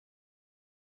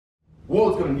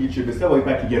What's going on YouTube? It's we're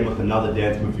back again with another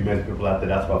dance move for many people out there.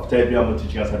 That's why for today I'm going to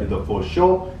teach you guys how to do the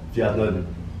Vosho. If you guys know,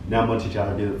 now I'm going to teach you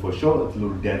how to do the Vosho. It's a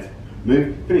little dance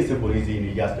move, pretty simple and easy, and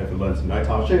you guys can have to learn in no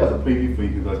time. I'll show you guys a preview for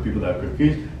you those people that are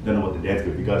confused, don't know what the dance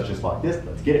move. It goes just like this.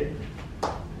 Let's get it.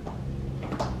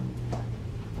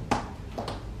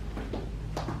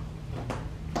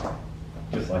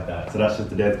 Just like that. So that's just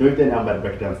the dance move. Then I'm about to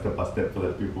break it down step by step for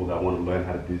those people that want to learn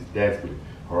how to do this dance move.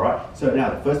 Alright, so now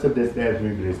the first step of this dance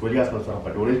move is what you guys want to start off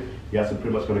by doing is you guys are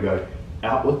pretty much going to go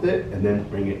out with it and then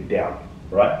bring it down.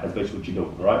 Alright, that's basically what you're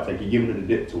doing. Alright, so you're giving it a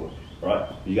dip to it. Alright,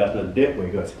 you guys know the dip where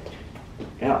it goes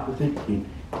out with it, in,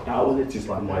 out with it, just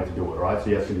like one way to do it. Alright, so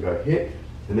you're just going to go hit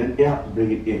and then out and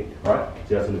bring it in. Alright,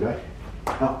 so you're just going to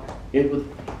go out, in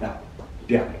with, out,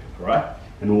 down. Alright,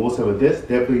 and also with this,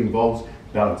 definitely involves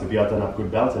balance. If you guys don't have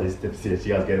good balance, I just suggest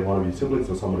you guys get one of your siblings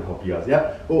or someone to help you guys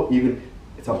out, or even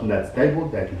something that's stable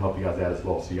that can help you guys out as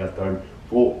well, so you guys don't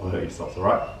fall or hurt yourselves.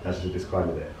 Alright, that's just a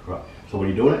disclaimer there. Right, so when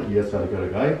you're doing it, you just gotta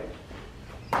go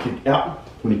kick out.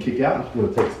 When you kick out, you're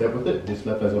gonna take a step with it. This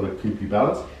left leg's gonna keep you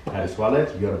balanced. And this right leg,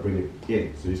 you gotta bring it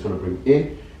in. So you're just gonna bring it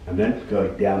in and then go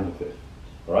down with it.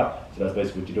 Alright, so that's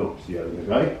basically what you're doing. So you're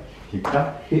gonna go kick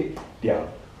out, hit, down.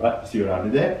 Right, see what I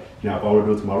did there? Now if I want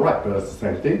to do it to my right, but that's the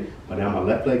same thing. But now my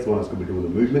left leg's the one that's going to be doing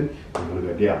the movement. I'm going to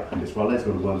go down. And this right leg's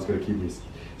going to be the one that's going to keep me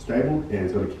stable and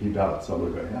it's going to keep me balanced. So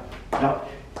I'm going to go out,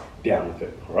 down with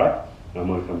it. Alright? Now I'm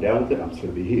going to come down with it. I'm just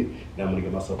going to be here. Now I'm going to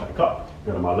get myself back up.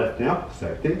 Go to my left now.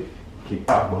 Same thing. Kick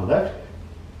out my left.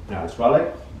 Now this right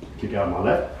leg. Kick out my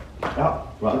left.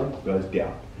 Out. Right leg goes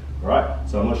down. Alright?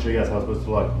 So I'm going to show you guys how I'm supposed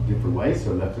to like different ways.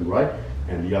 So left and right.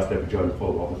 And you guys have to join and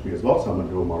follow along with me as well. So I'm going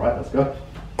to do it on my right. Let's go.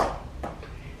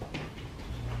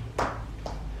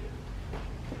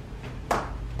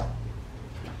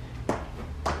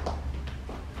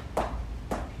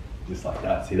 Just like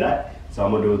that, see that? So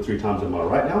I'm going to do it 3 times on my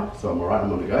right now. So on my right I'm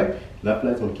going to go, left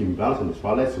leg's going to keep me balanced, and this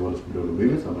right leg, so I'm just going to do the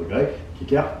movement. So I'm going to go,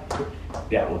 kick out,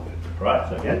 down with it. Alright,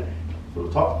 so again, from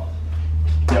the top,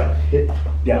 down, hit,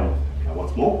 down with it. Now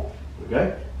once more,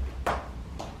 okay,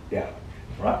 down.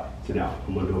 Alright, so now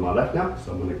I'm going to do my left now.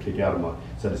 So I'm going to kick out of my,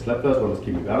 so this left leg's going to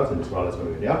keep me balanced, and this right leg's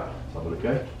going to go down. So I'm going to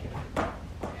go,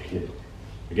 hit,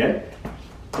 again,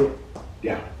 hit,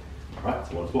 down. Alright,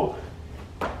 so once more,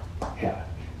 yeah.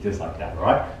 Just like that,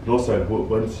 right? And also,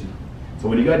 so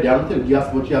when you go down with it,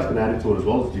 what you guys can add into it as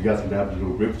well is you guys can add a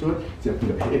little grip to it. So if you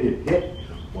go hit,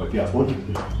 or if you guys want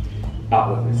to,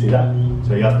 out with it, see that?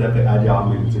 So you guys definitely add your arm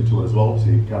movements into it as well, so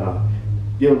you kind of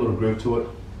give a little grip to it,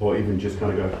 or even just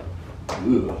kind of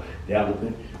go down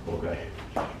with it, or go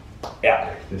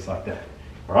out, just like that.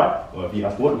 Alright? Or if you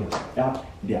guys want, out,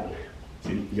 down. So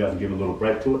you guys can give a little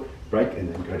break to it, break,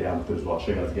 and then go down with it as well. I'll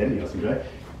show you guys again. You guys can go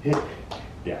hit,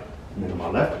 down. And then on my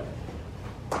left,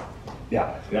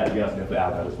 yeah, so that, you guys can definitely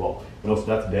add that as well. And also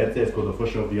that's the dance there, it's called the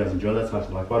Vosho. If you guys enjoy that, smash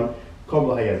the like button.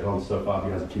 Comment how you guys gone so far. If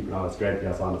you guys are keeping on, it's great. If you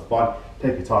guys aren't, it's fine.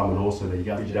 Take your time, and also that you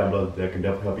guys feature down below that can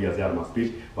definitely help you guys out in my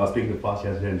speech. If I was speaking too fast,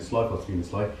 you guys can slow. If I was speaking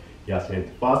slow, you guys can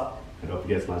too fast. And don't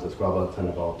forget to smash the subscribe button, turn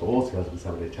it on to all, so you guys can see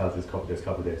some of the challenges, couple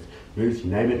of days, moves,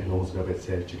 you name it, and also go back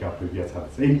to check out if you guys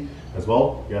haven't seen as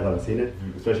well. If you guys haven't seen it,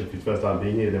 especially if it's your first time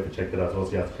being here, definitely check that out as well,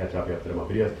 so you guys can catch up after my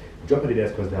videos. Drop any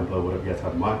dance questions down below, whatever you guys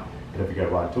have in mind, and if you go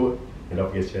right to it, and don't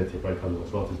forget to share it to your friends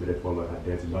as well, since we definitely want to learn how to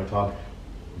dance in no time.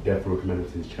 Definitely recommend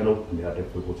it to this channel, and I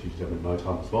definitely will teach them in no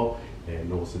time as well.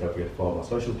 And also don't forget to follow my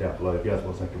socials down below. If you guys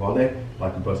want to active on there,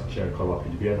 like and post and share and comment up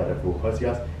in your videos, I definitely will post you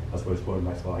guys. That's what it's for,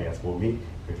 makes you guys for me.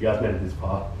 If you guys made it this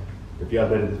far,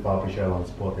 appreciate a lot of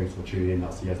support. Thanks for tuning in.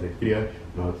 I'll see you guys next video.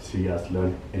 And I hope to see you guys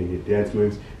learn any new dance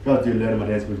moves. If you guys do learn my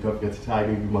dance moves, don't forget to tag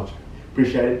me. Much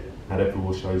appreciated. And I definitely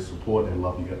will show you support and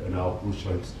love you guys, and I will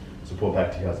show support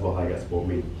back to you guys as well, how you guys support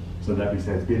me. So that being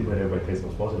said, it's been, but everybody takes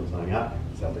my sponsor. I'm signing out.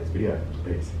 See you next video.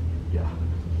 Peace. Yeah.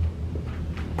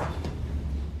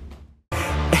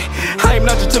 I am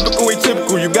not your typical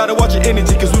atypical. You gotta watch your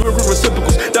energy, cause we were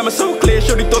reciprocals. Diamonds so clear,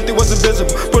 shorty thought they was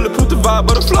invisible. Bulletproof the vibe,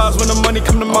 butterflies when the money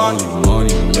come to mind.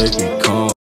 Money make me calm.